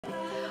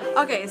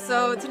Okay,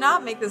 so to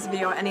not make this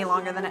video any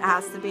longer than it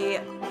has to be,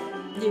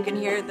 you can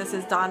hear this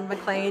is Don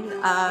McLean.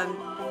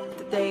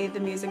 The day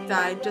the music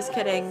died. Just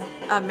kidding.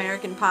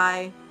 American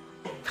Pie.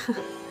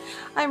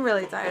 I'm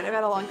really tired. I've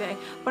had a long day.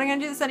 But I'm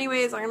gonna do this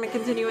anyways. I'm gonna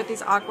continue with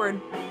these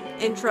awkward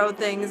intro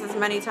things as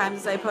many times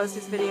as I post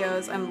these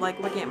videos. I'm like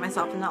looking at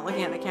myself and not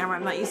looking at the camera.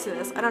 I'm not used to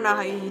this. I don't know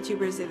how you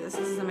YouTubers do this.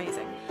 This is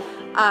amazing.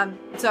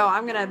 So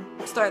I'm gonna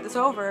start this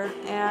over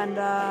and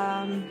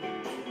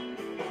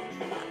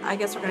I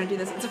guess we're gonna do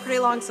this. It's a pretty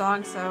long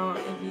song, so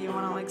if you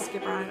wanna like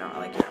skip around, I don't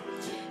really care.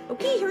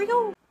 Okay, here we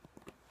go.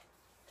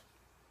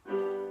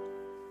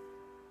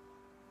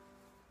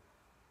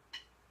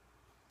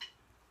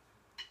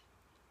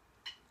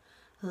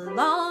 A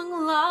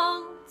long,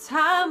 long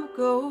time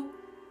ago,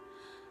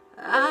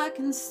 I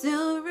can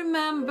still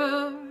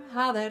remember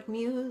how that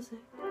music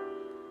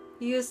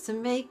used to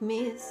make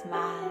me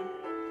smile.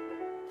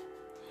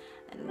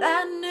 And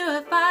I knew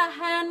if I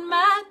had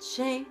my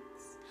chance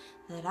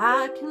that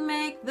I can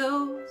make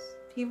those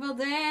people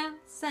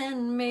dance,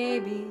 and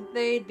maybe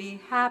they'd be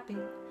happy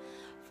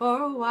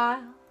for a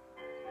while.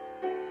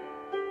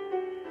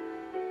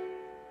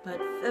 But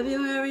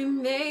February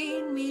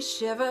made me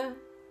shiver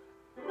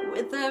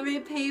with every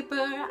paper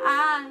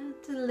I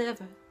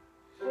deliver.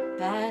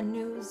 Bad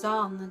news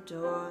on the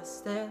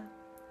doorstep.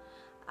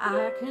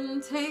 I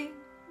can take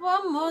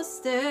one more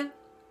step.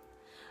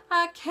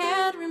 I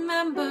can't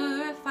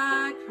remember if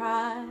I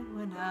cried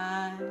when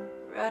I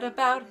read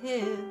about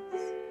his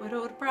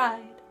widowed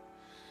bride,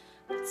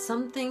 but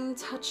something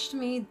touched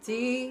me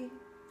deep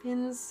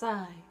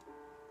inside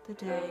the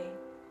day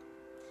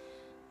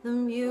the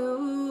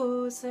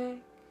music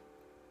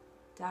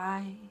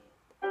died.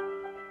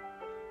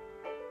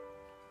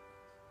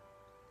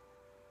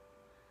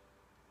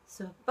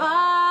 So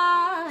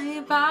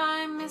bye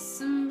bye Miss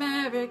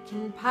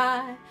American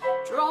Pie.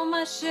 Drove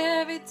my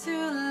Chevy to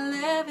the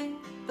levee,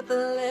 but the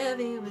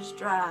levee was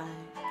dry.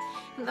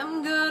 And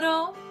them good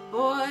old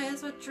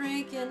boys were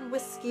drinking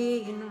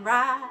whiskey and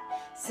rye,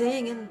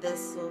 singing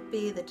this'll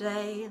be the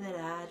day that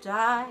I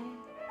die.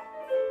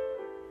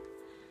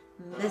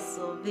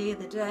 This'll be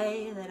the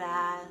day that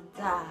I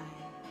die.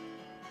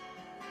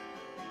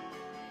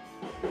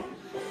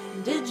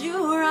 Did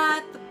you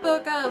write the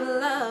book of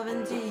love,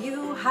 and do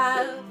you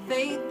have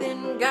faith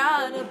in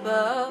God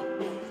above?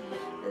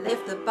 Well,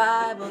 if the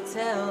Bible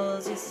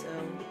tells you so.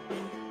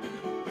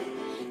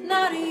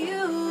 Now do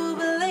you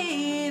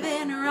believe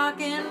in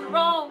rock and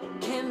roll?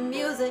 Can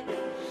music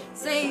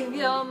save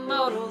your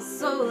mortal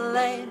soul?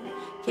 And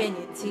can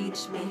you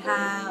teach me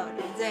how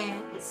to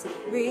dance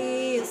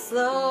real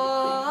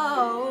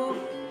slow?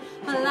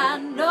 Well, I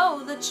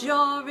know that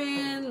you're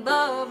in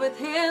love with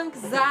him,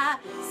 'cause I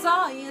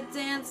saw you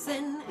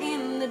dancing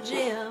in the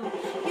gym.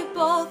 You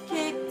both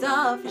kicked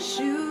off your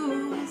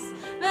shoes.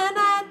 Man,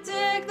 I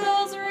dig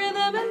those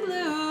rhythm and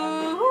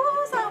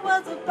blues. I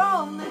was a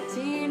bone, a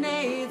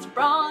teenage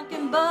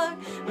bronco buck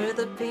with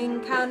a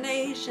pink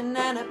carnation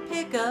and a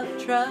pickup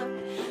truck.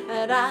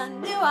 But I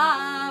knew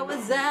I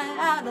was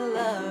out of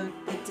luck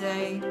the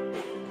day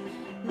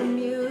the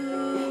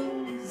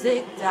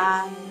music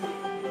died.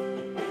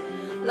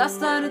 I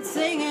started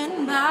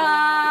singing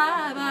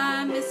bye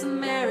bye Miss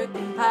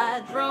American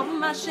Pie. Drove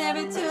my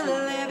Chevy to the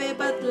levee,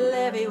 but the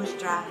levee was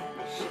dry.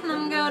 And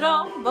them good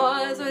old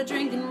boys were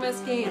drinking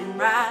whiskey and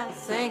rye,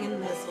 singing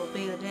this'll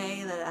be the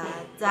day that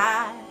I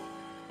die.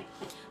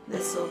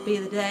 This'll be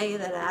the day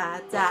that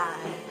I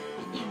die.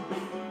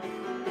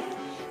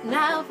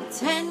 Now for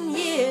 10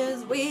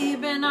 years we've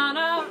been on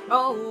our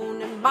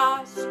own, and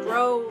Boss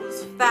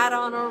Rose fat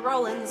on a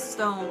rolling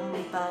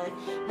stone. But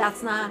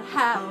that's not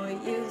how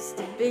it used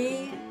to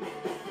be.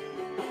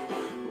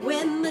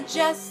 When the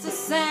jester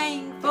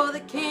sang for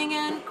the king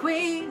and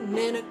queen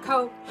in a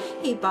coat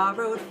he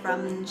borrowed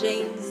from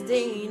James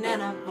Dean,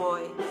 and a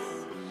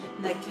voice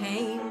that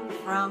came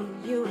from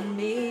you and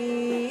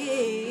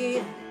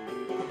me.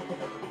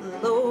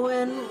 Lo,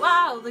 and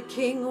while the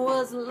king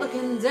was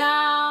looking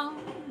down,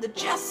 the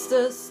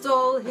jester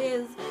stole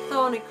his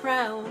thorny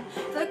crown.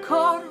 The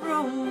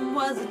courtroom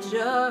was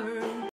adjourned.